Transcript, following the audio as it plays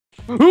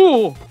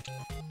Ooh!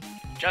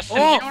 Justin,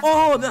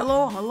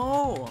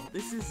 hello.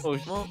 This is Oh,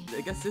 well.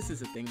 I guess this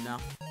is a thing now.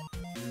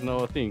 This is now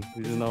a thing.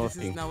 This is now a This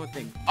is thing. now a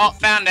thing. Oh,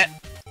 found it.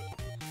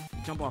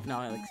 Jump off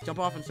now, Alex. Jump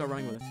off and start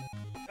running with us.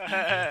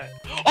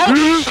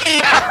 Oh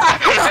shit!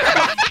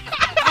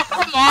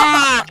 Come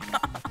on!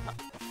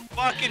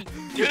 Fucking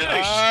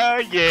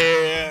douche!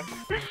 Yeah!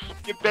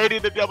 You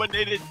baited and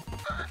dominated!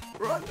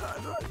 Run!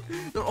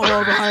 They're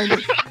all behind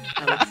us.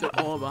 Alex, they're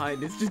all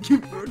behind us. Just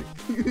keep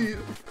running.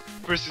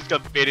 First just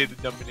got baited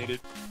and dominated.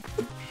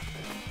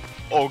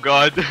 Oh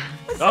god.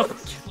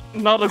 That's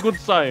not a good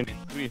sign.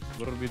 Please,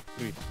 we're with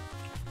please.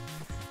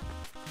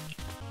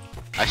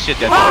 I shit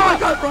Oh that. my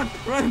god,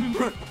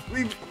 run!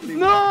 Leave.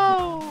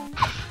 No!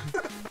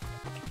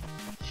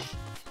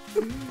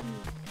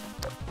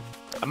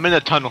 I'm in a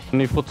tunnel.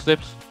 Any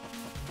footsteps?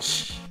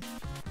 Shh.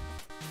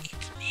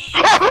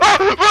 No!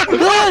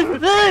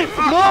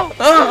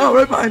 Oh,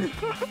 right behind us.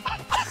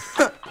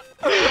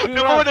 The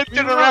moment I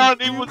turn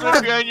around, he was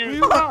right behind We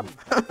you. run!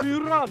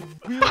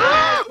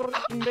 We're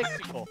in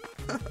Mexico.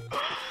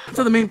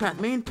 To the main path.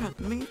 Mean path,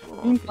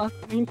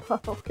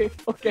 okay.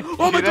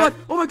 Oh my See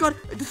god!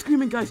 The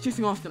screaming guy's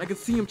chasing Austin. I can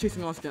see him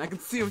chasing Austin. I can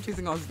see.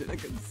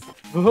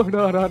 Oh,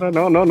 no.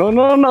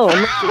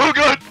 Oh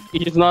god!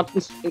 He's not,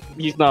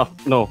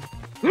 no.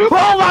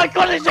 Oh my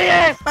goodness, he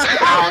is!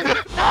 Oh,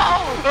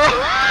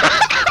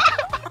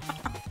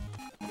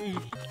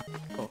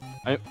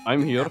 no!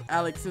 I'm here.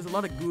 Alex, there's a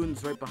lot of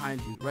goons right behind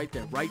you. Right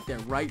there.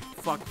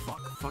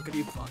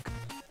 Fuckity fuck.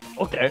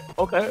 Okay.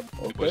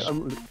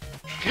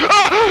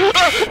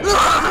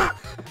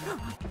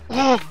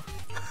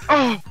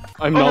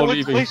 I'm now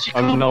leaving.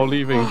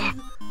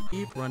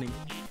 Keep running.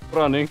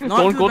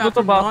 Don't go to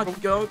the bathroom.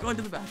 Go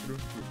into the bathroom.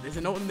 There's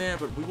a note in there,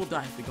 but we will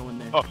die if we go in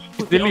there. Oh,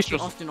 it's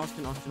delicious. Austin,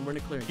 we're in a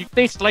clearing. It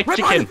tastes like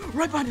chicken.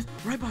 Right behind us.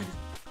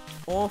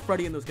 All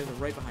Freddy and those guys are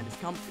right behind us.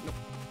 Come. No.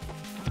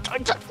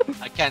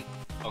 I can't.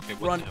 Okay,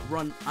 what the hell?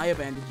 Run. I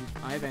abandoned you.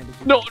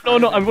 No,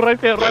 I'm right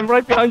there. I'm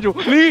right behind you.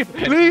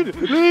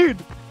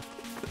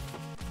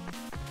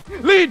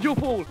 Lead, you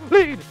fool.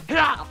 Lead.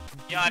 Yeah.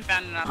 Yeah, I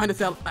found enough. Behind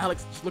us,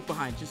 Alex. Just look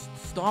behind. Just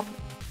stop.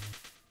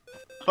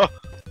 I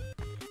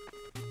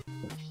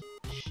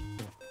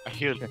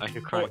hear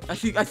crying. I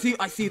see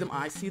them.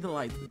 I see the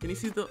light. Can you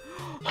see the?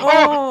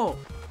 Oh!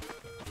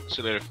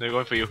 So they're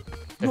going for you.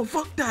 No,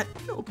 fuck that.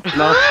 No.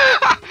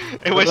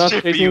 It was not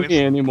chippy. chasing me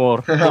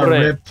anymore.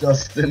 Rip,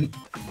 Justin.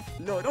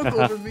 No, don't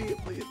go for me.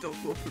 Please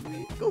don't go for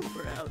me. Go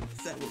for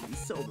Alex. That would be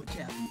so much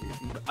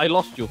happier. I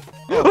lost you.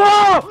 No!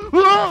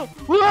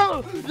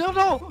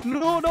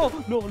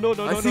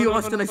 I see you,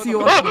 Austin. I see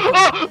you, Austin.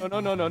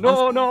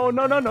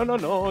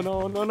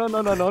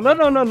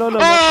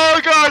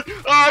 Oh god!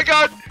 Oh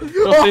god!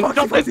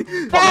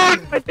 Justin, Stop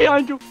it. right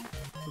behind you.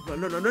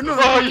 No.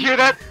 Oh, you hear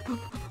that?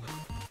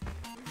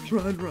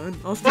 Run.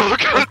 Austin. Oh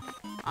god!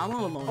 I'm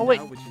all alone Oh, wait.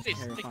 now, which is This-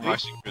 terrifying. Oh, I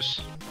see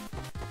Chris.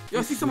 Yo,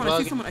 I see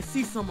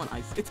someone.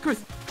 It's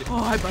Chris. Oh,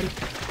 hi, buddy.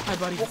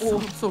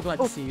 I'm so glad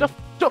to see you.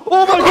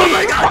 Oh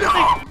my god!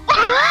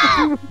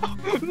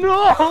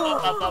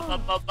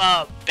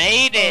 No!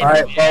 Baited.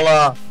 Alright,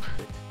 well,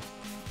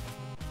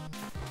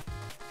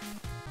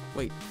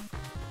 Wait.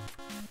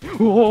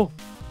 Oh,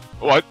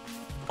 What?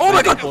 Oh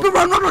my god!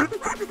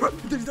 Run!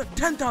 There's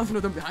 10,000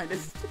 of them behind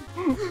us.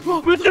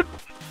 Richard.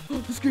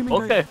 The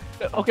screaming guy.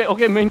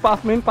 Okay, main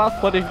path,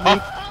 buddy.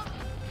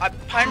 I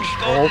punched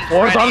Oh,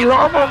 those. for the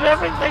love of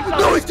everything!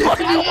 No, he's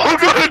taking you. Oh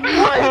god!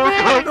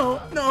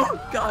 No,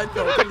 God,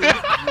 no, please,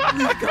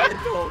 God,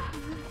 no.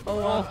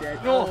 Oh, I'm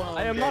dead. No, Oh,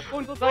 I am dead. not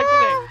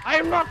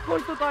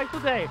going to die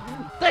today.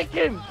 Take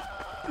him!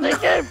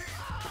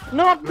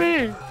 Not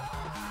me!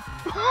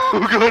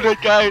 Oh god,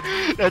 that guy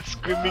that's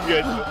screaming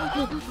at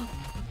you.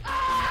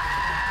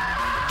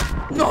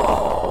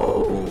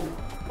 No!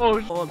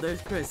 Oh, Oh,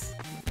 there's Chris.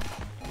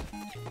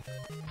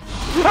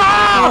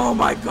 ah! Oh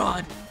my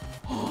god!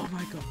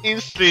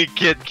 Instantly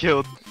get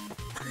killed.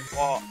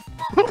 Well,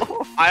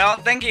 I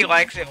don't think he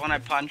likes it when I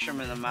punch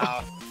him in the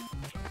mouth.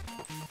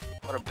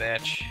 What a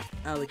bitch.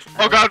 Alex.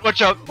 Oh god,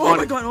 watch out! Oh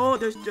my god! Oh,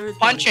 there's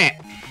Punch it!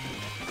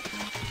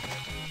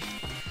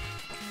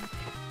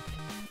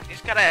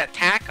 He's gotta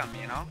attack him,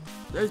 you know?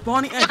 There's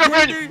Bonnie and Look, I'm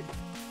ready. Xander.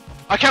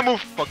 I can't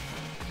move. Fuck.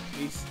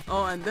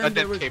 Oh, and then That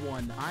there was tape.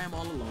 one. I am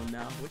all alone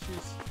now, which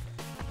is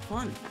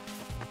fun.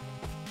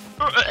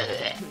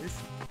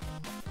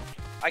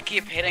 I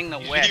keep hitting the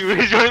witch.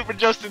 He's running for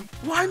Justin.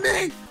 Why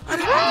me? I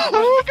didn't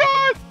Oh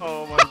god!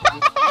 Oh my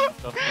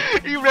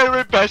goodness. He ran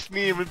right past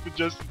me and went for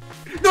Justin.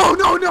 No,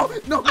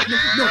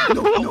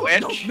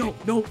 Witch?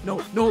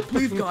 no,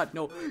 please God,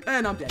 no.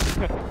 And I'm dead.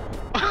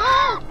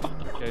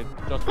 Okay,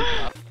 Justin.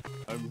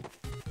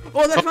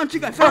 Oh, that's found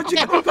Chica. Found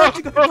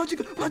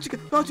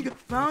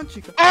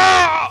Chica.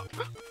 Ah!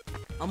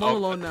 I'm all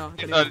alone now.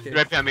 I can't even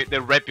Right behind me.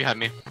 They're right behind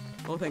me.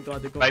 Oh, thank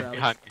God, they're going Right for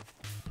behind Alex. me.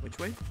 Which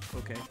way?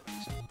 Okay.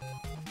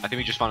 I think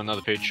we just found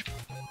another page.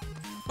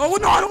 Oh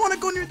no, I don't want to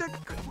go near that.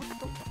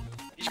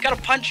 You just gotta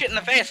punch it in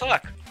the face,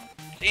 look.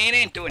 See, it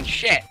ain't doing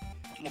shit.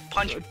 I'm gonna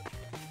punch it.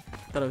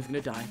 Thought I was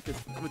gonna die. Cause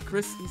with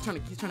Chris, he's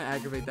trying to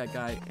aggravate that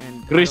guy,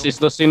 and Chris is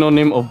the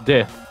synonym of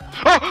death.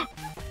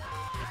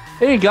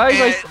 Hey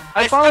guys,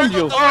 I found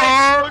you. Oh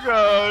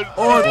god.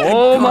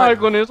 Oh my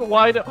goodness,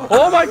 why the...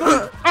 Oh my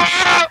goodness.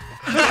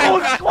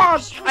 Don't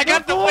squash! I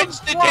got the witch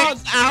to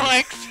dance,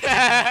 Alex!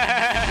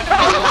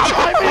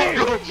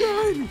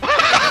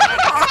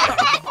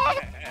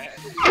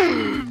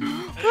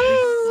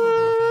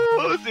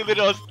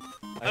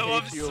 I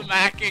love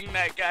smacking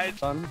that guy.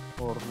 Son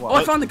or what? Oh,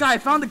 I found the guy! I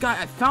found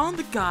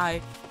the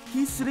guy!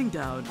 He's sitting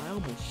down. I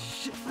almost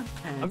shit my I'm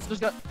pants.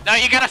 just got... No,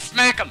 you gotta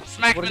smack him!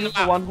 Smack him What in is the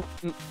the mouth! one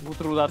who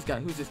threw that? This guy,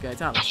 who's this guy?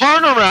 It's Alex.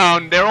 Turn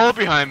around, they're all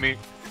behind me.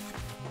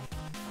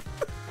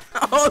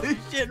 Holy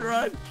shit,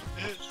 run!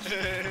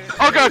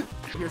 Oh god.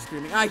 I hear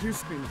screaming. I hear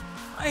screaming.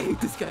 I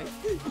hate this guy.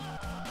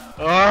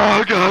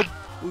 Oh god.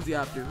 Who's he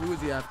after? Who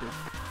is he after?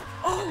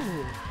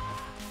 Oh!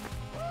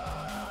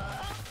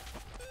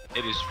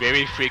 It is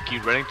very freaky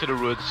running to the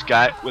woods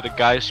with a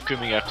guy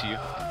screaming after you.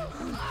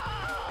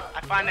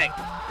 I find it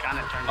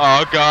kinda turned.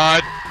 Oh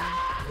god.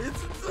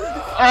 It's...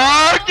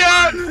 Oh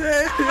god.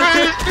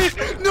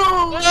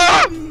 No!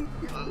 Ah!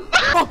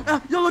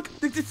 Oh, yo, look!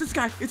 It's this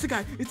guy! It's the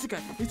guy! It's the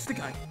guy! It's the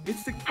guy!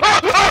 It's the...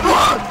 What the...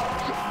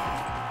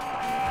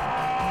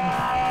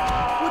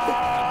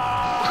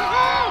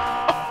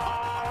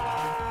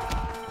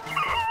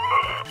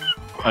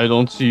 I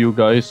don't see you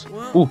guys.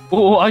 What?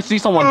 Oh, I see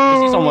someone. I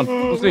see someone.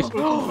 Who's this?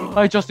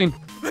 Hi, Justin.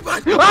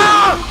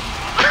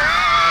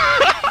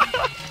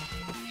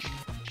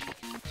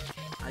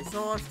 I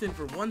saw Austin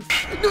for one...